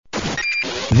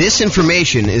This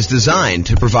information is designed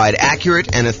to provide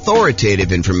accurate and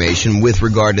authoritative information with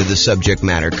regard to the subject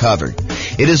matter covered.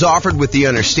 It is offered with the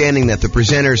understanding that the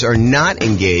presenters are not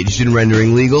engaged in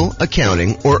rendering legal,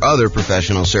 accounting, or other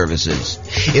professional services.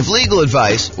 If legal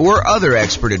advice or other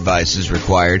expert advice is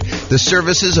required, the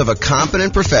services of a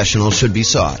competent professional should be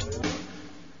sought.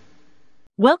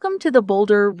 Welcome to the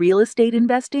Boulder Real Estate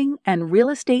Investing and Real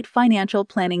Estate Financial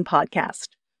Planning Podcast.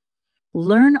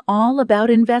 Learn all about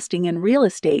investing in real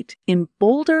estate in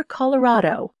Boulder,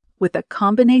 Colorado, with a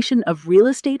combination of real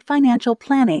estate financial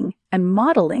planning and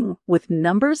modeling with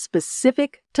numbers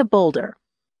specific to Boulder,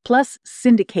 plus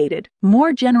syndicated,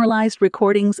 more generalized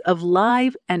recordings of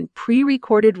live and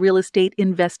pre-recorded real estate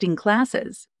investing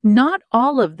classes, not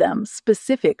all of them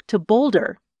specific to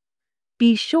Boulder.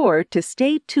 Be sure to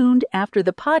stay tuned after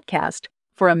the podcast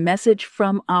for a message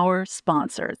from our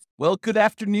sponsors. Well, good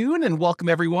afternoon and welcome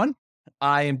everyone.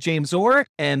 I am James Orr,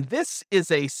 and this is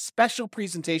a special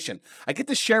presentation. I get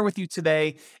to share with you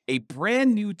today a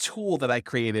brand new tool that I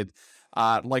created,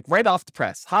 right off the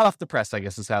press, hot off the press, I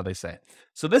guess is how they say it.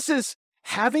 So this is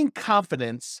having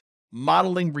confidence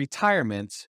modeling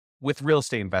retirement with real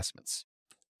estate investments.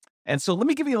 And so let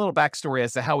me give you a little backstory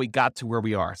as to how we got to where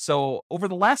we are. So over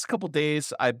the last couple of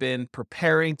days, I've been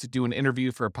preparing to do an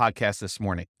interview for a podcast this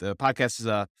morning. The podcast is,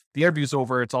 the interview's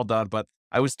over, it's all done, but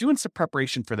I was doing some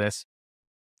preparation for this.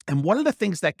 And one of the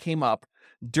things that came up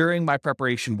during my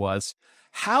preparation was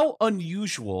how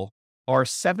unusual are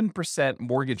 7%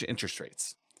 mortgage interest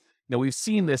rates. Now, we've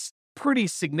seen this pretty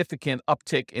significant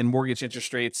uptick in mortgage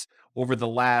interest rates over the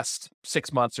last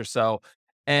 6 months or so.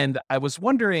 And I was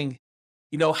wondering,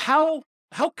 how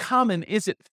common is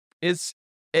it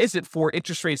for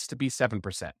interest rates to be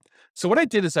 7%? So what I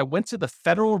did is I went to the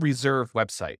Federal Reserve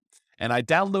website and I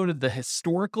downloaded the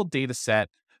historical data set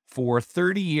for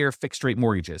 30-year fixed rate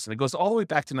mortgages. And it goes all the way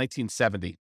back to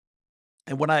 1970.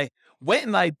 And when I went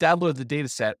and I downloaded the data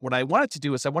set, what I wanted to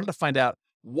do is I wanted to find out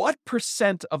what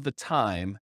percent of the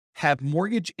time have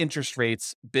mortgage interest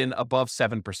rates been above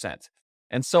 7%.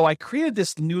 And so I created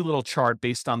this new little chart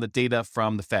based on the data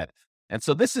from the Fed. And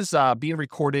so this is being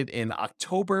recorded in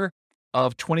October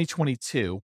of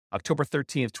 2022, October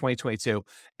 13th, 2022.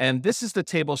 And this is the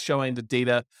table showing the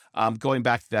data going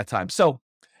back to that time. So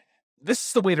this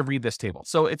is the way to read this table.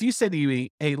 So if you say to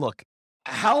me, hey, look,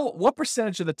 what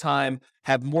percentage of the time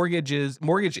have mortgage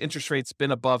interest rates been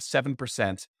above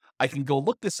 7%? I can go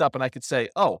look this up and I could say,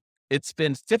 it's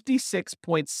been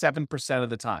 56.7% of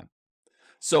the time.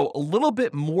 So a little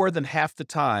bit more than half the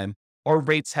time, our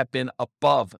rates have been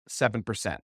above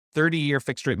 7%, 30-year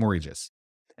fixed rate mortgages.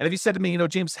 And if you said to me,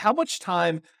 James, how much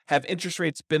time have interest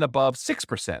rates been above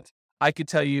 6%? I could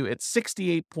tell you it's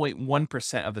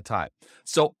 68.1% of the time.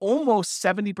 So almost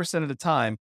 70% of the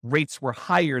time, rates were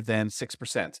higher than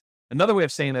 6%. Another way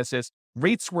of saying this is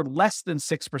rates were less than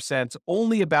 6%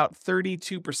 only about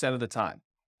 32% of the time.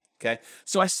 Okay.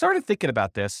 So I started thinking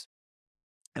about this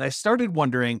and I started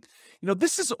wondering,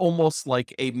 this is almost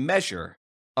like a measure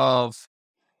of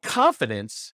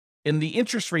confidence in the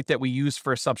interest rate that we use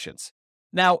for assumptions.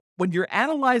 Now, when you're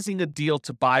analyzing a deal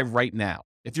to buy right now,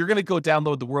 if you're going to go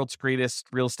download the world's greatest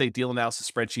real estate deal analysis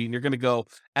spreadsheet and you're going to go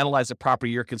analyze a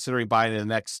property you're considering buying in the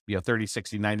next 30,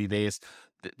 60, 90 days,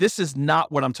 this is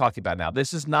not what I'm talking about now.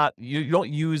 This is not, you don't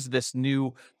use this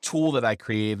new tool that I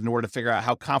created in order to figure out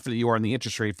how confident you are in the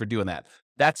interest rate for doing that.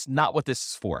 That's not what this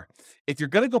is for. If you're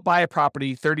going to go buy a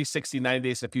property 30, 60, 90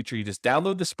 days in the future, you just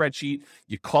download the spreadsheet,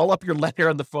 you call up your lender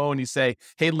on the phone, you say,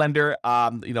 hey, lender,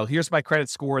 here's my credit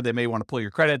score. They may want to pull your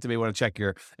credit. They may want to check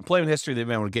your employment history. They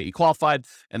may want to get you qualified.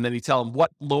 And then you tell them what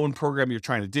loan program you're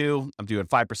trying to do. I'm doing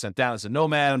 5% down as a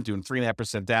nomad. I'm doing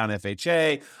 3.5% down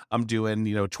FHA. I'm doing,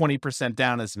 20%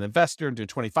 down as an investor. I'm doing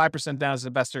 25% down as an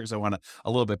investor because I want a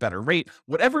little bit better rate.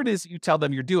 Whatever it is you tell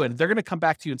them you're doing, they're going to come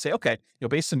back to you and say, okay,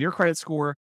 based on your credit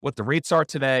score, what the rates are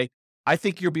today, I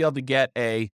think you'll be able to get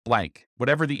a blank,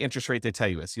 whatever the interest rate they tell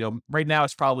you is. Right now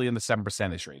it's probably in the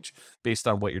 7% range based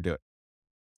on what you're doing.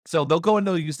 So they'll go and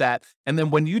they'll use that. And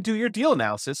then when you do your deal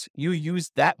analysis, you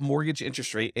use that mortgage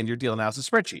interest rate in your deal analysis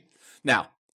spreadsheet. Now,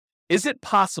 is it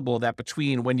possible that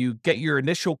between when you get your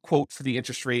initial quote for the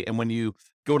interest rate and when you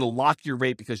go to lock your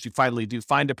rate because you finally do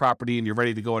find a property and you're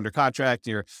ready to go under contract,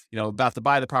 and you're about to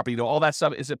buy the property, all that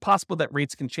stuff, is it possible that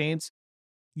rates can change?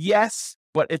 Yes,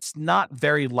 but it's not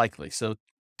very likely. So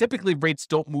typically rates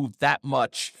don't move that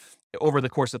much over the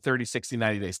course of 30, 60,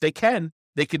 90 days. They can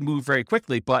move very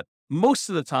quickly, but most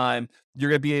of the time you're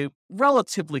going to be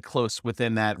relatively close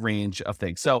within that range of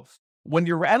things. So when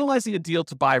you're analyzing a deal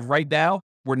to buy right now,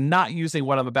 we're not using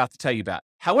what I'm about to tell you about.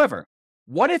 However,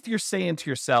 what if you're saying to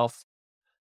yourself,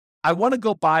 I want to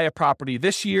go buy a property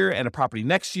this year and a property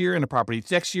next year and a property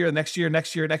next year, next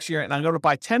year. And I'm going to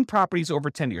buy 10 properties over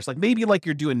 10 years. Like maybe like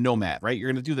you're doing Nomad, right?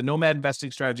 You're going to do the Nomad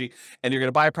investing strategy and you're going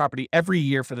to buy a property every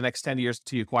year for the next 10 years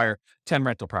until you acquire 10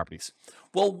 rental properties.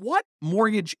 Well, what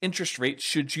mortgage interest rate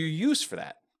should you use for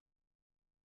that?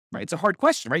 Right? It's a hard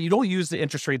question, right? You don't use the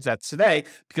interest rates that's today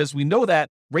because we know that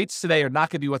rates today are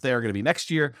not going to be what they are going to be next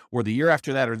year or the year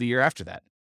after that or the year after that.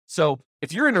 So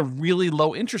if you're in a really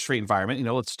low interest rate environment,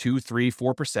 it's 2, 3,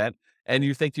 4%, and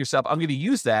you think to yourself, I'm going to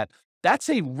use that, that's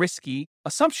a risky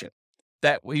assumption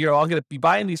that, I'm going to be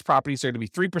buying these properties. They're going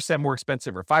to be 3% more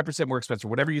expensive or 5% more expensive,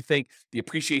 whatever you think the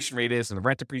appreciation rate is and the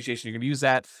rent appreciation, you're going to use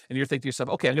that. And you're thinking to yourself,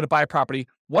 okay, I'm going to buy a property.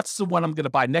 What's the one I'm going to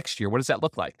buy next year? What does that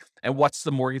look like? And what's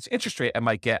the mortgage interest rate I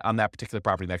might get on that particular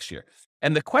property next year?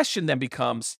 And the question then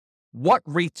becomes, what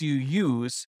rate do you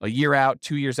use a year out,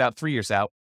 2 years out, 3 years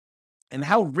out? And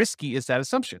how risky is that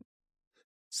assumption?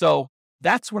 So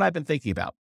that's what I've been thinking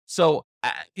about. So,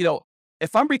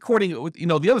 if I'm recording,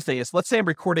 the other thing is, let's say I'm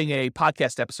recording a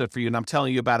podcast episode for you and I'm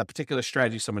telling you about a particular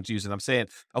strategy someone's using. I'm saying,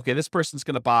 okay, this person's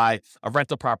going to buy a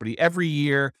rental property every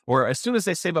year, or as soon as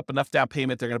they save up enough down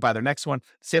payment, they're going to buy their next one.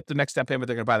 Save up the next down payment,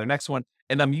 they're going to buy their next one.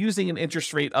 And I'm using an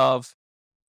interest rate of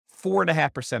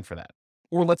 4.5% for that.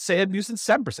 Or let's say I'm using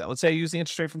 7%. Let's say I use the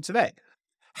interest rate from today.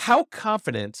 How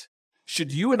confident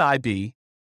should you and I be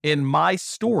in my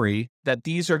story that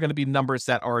these are going to be numbers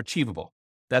that are achievable,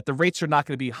 that the rates are not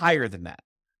going to be higher than that?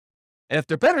 And if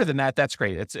they're better than that, that's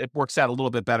great. It works out a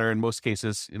little bit better in most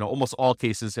cases, almost all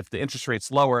cases. If the interest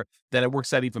rate's lower, then it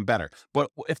works out even better. But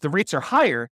if the rates are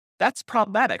higher, that's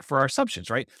problematic for our assumptions,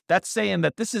 right? That's saying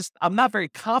that I'm not very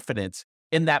confident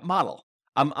in that model.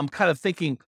 I'm kind of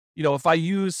thinking, if I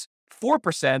use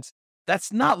 4%,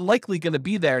 that's not likely going to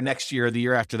be there next year or the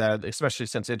year after that, especially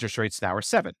since interest rates now are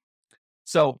 7%.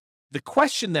 So the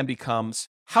question then becomes,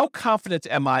 how confident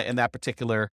am I in that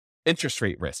particular interest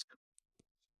rate risk?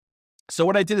 So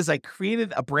what I did is I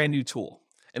created a brand new tool,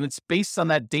 and it's based on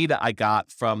that data I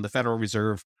got from the Federal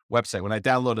Reserve website. When I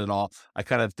downloaded it all, I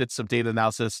kind of did some data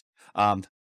analysis,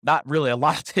 not really a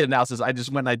lot of data analysis. I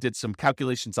just went and I did some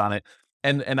calculations on it.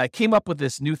 And I came up with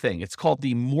this new thing. It's called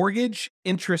the Mortgage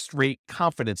Interest Rate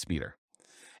Confidence Meter.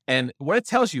 And what it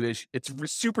tells you is it's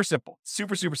super simple,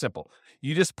 super simple.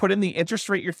 You just put in the interest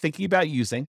rate you're thinking about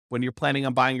using when you're planning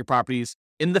on buying your properties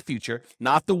in the future,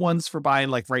 not the ones for buying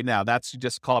like right now. That's, you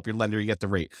just call up your lender, you get the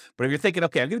rate. But if you're thinking,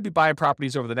 okay, I'm going to be buying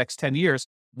properties over the next 10 years,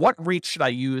 what rate should I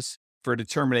use for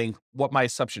determining what my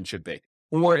assumption should be?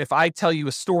 Or if I tell you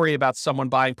a story about someone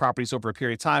buying properties over a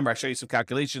period of time, or I show you some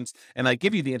calculations and I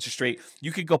give you the interest rate,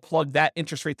 you could go plug that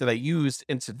interest rate that I used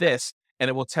into this, and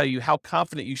it will tell you how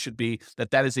confident you should be that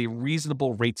that is a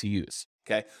reasonable rate to use.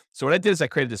 Okay. So what I did is I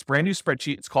created this brand new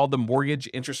spreadsheet. It's called the Mortgage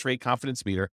Interest Rate Confidence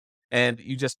Meter. And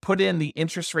you just put in the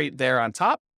interest rate there on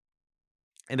top,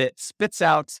 and it spits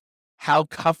out how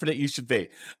confident you should be,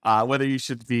 whether you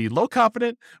should be low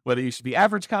confident, whether you should be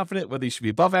average confident, whether you should be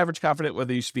above average confident,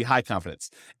 whether you should be high confidence.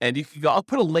 And you can go, I'll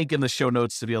put a link in the show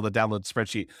notes to be able to download the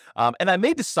spreadsheet. And I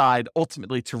may decide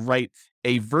ultimately to write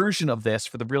a version of this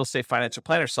for the Real Estate Financial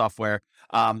Planner software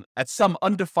at some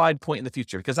undefined point in the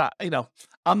future, because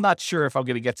I'm not sure if I'm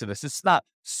going to get to this. It's not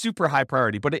super high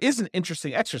priority, but it is an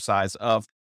interesting exercise of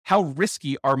how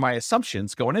risky are my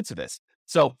assumptions going into this.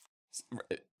 So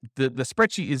the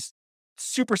spreadsheet is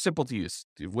super simple to use.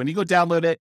 When you go download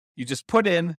it, you just put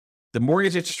in the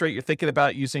mortgage interest rate you're thinking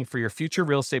about using for your future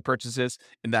real estate purchases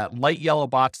in that light yellow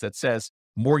box that says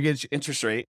mortgage interest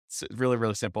rate. It's really,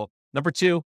 really simple. Number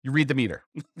 2, you read the meter.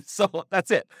 So that's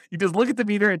it. You just look at the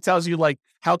meter. It tells you like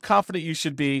how confident you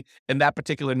should be in that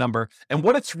particular number. And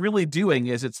what it's really doing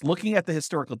is it's looking at the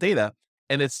historical data,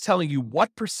 and it's telling you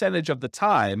what percentage of the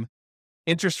time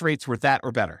interest rates were that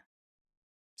or better.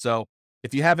 So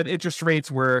if you have an interest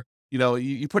rates where,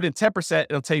 you put in 10%,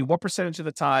 it'll tell you what percentage of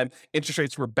the time interest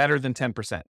rates were better than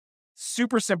 10%.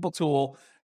 Super simple tool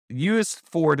used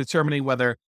for determining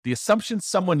whether the assumptions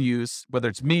someone used, whether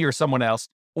it's me or someone else,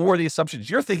 or the assumptions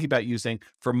you're thinking about using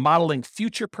for modeling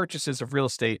future purchases of real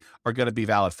estate are going to be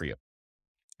valid for you.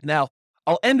 Now,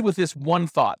 I'll end with this one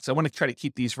thought. So I want to try to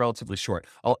keep these relatively short.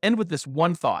 I'll end with this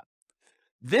one thought.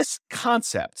 This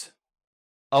concept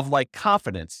of like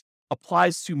confidence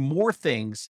applies to more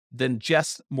things than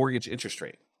just mortgage interest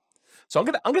rate. So I'm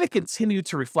going to continue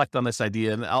to reflect on this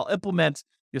idea, and I'll implement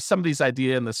some of these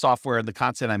ideas in the software and the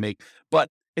content I make. But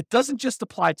it doesn't just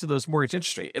apply to those mortgage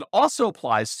interest rate. It also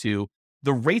applies to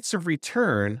the rates of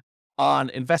return on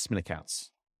investment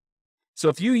accounts. So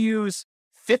if you use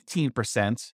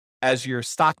 15% as your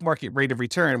stock market rate of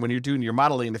return when you're doing your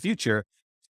modeling in the future,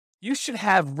 you should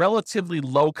have relatively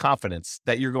low confidence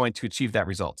that you're going to achieve that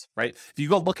result, right? If you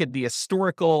go look at the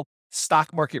historical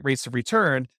stock market rates of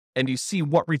return and you see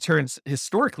what returns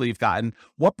historically you've gotten,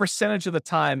 what percentage of the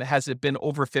time has it been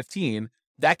over 15?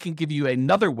 That can give you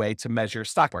another way to measure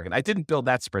stock market. I didn't build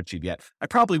that spreadsheet yet. I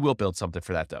probably will build something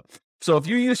for that though. So if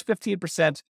you use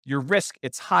 15%, your risk,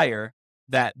 it's higher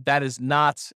that is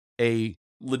not a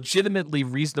legitimately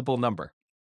reasonable number.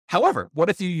 However, what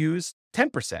if you use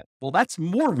 10%? Well, that's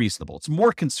more reasonable. It's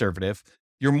more conservative.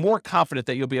 You're more confident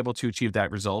that you'll be able to achieve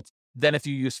that result than if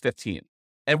you use 15.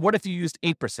 And what if you used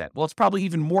 8%? Well, it's probably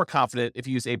even more confident if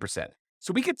you use 8%.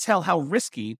 So we could tell how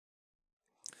risky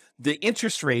the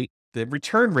interest rate, the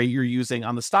return rate you're using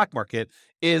on the stock market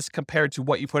is compared to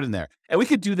what you put in there. And we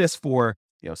could do this for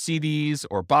CDs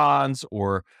or bonds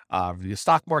or the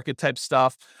stock market type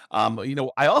stuff.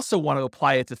 I also want to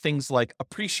apply it to things like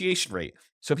appreciation rate.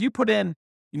 So if you put in,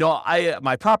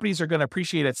 my properties are going to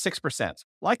appreciate at 6%.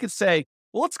 Well, I could say,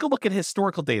 well, let's go look at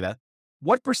historical data.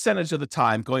 What percentage of the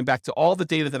time, going back to all the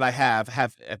data that I have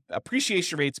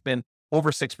appreciation rates been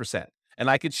over 6%? And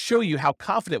I could show you how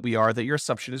confident we are that your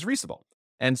assumption is reasonable.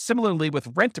 And similarly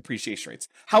with rent appreciation rates,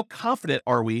 how confident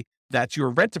are we that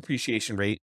your rent appreciation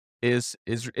rate is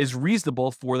reasonable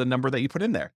for the number that you put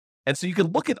in there? And so you can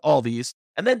look at all these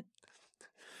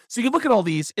you can look at all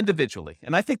these individually.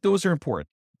 And I think those are important.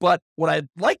 But what I'd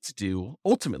like to do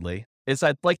ultimately is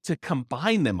I'd like to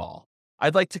combine them all.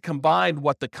 I'd like to combine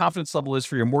what the confidence level is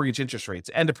for your mortgage interest rates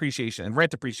and appreciation and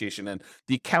rent appreciation and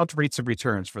the account rates of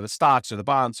returns for the stocks or the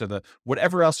bonds or the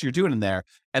whatever else you're doing in there,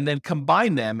 and then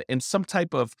combine them in some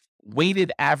type of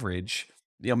weighted average,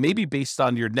 maybe based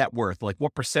on your net worth, like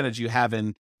what percentage you have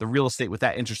in the real estate with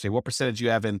that interest rate, what percentage you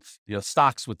have in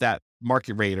stocks with that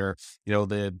market rate, or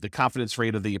the confidence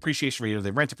rate of the appreciation rate or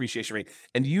the rent appreciation rate,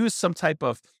 and use some type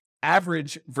of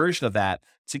average version of that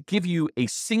to give you a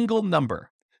single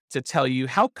number to tell you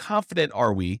how confident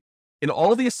are we in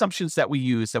all of the assumptions that we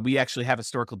use that we actually have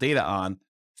historical data on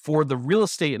for the real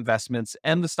estate investments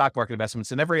and the stock market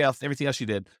investments and everything else you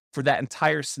did for that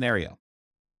entire scenario.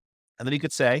 And then you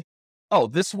could say, oh,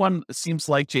 this one seems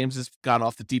like James has gone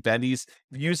off the deep end. He's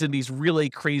using these really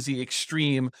crazy,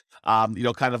 extreme,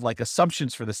 kind of like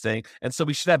assumptions for this thing. And so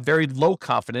we should have very low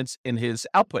confidence in his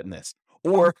output in this.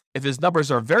 Or if his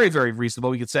numbers are very, very reasonable,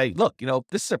 we could say, look,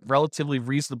 this is a relatively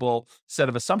reasonable set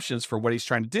of assumptions for what he's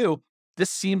trying to do.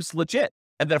 This seems legit.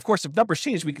 And then, of course, if numbers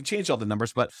change, we can change all the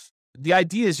numbers. But the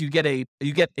idea is you get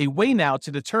a way now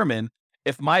to determine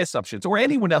if my assumptions or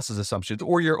anyone else's assumptions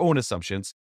or your own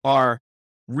assumptions are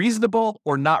reasonable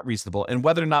or not reasonable, and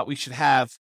whether or not we should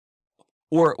have,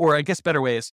 or I guess better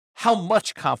way is, how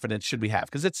much confidence should we have?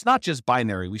 Because it's not just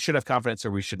binary. We should have confidence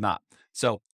or we should not.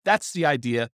 So that's the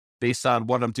idea based on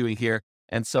what I'm doing here.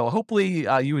 And so hopefully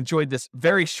you enjoyed this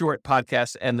very short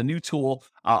podcast and the new tool.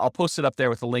 I'll post it up there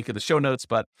with a link in the show notes.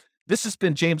 But this has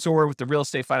been James Orr with the Real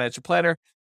Estate Financial Planner.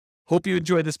 Hope you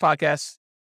enjoyed this podcast.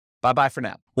 Bye-bye for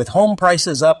now. With home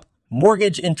prices up,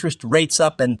 mortgage interest rates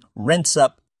up, and rents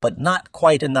up, but not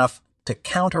quite enough to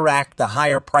counteract the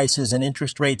higher prices and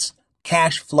interest rates,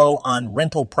 cash flow on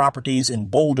rental properties in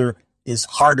Boulder is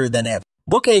harder than ever.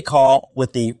 Book a call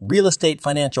with the Real Estate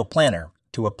Financial Planner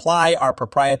to apply our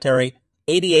proprietary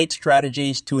 88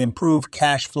 strategies to improve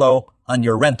cash flow on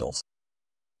your rentals.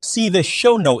 See the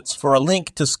show notes for a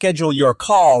link to schedule your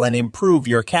call and improve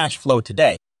your cash flow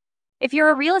today. If you're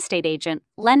a real estate agent,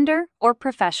 lender, or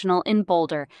professional in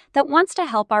Boulder that wants to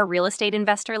help our real estate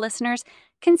investor listeners,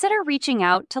 consider reaching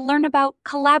out to learn about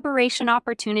collaboration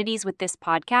opportunities with this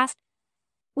podcast.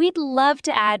 We'd love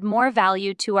to add more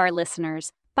value to our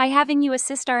listeners by having you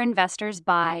assist our investors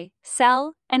buy,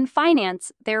 sell, and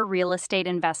finance their real estate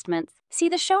investments. See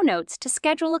the show notes to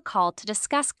schedule a call to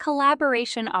discuss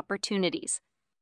collaboration opportunities.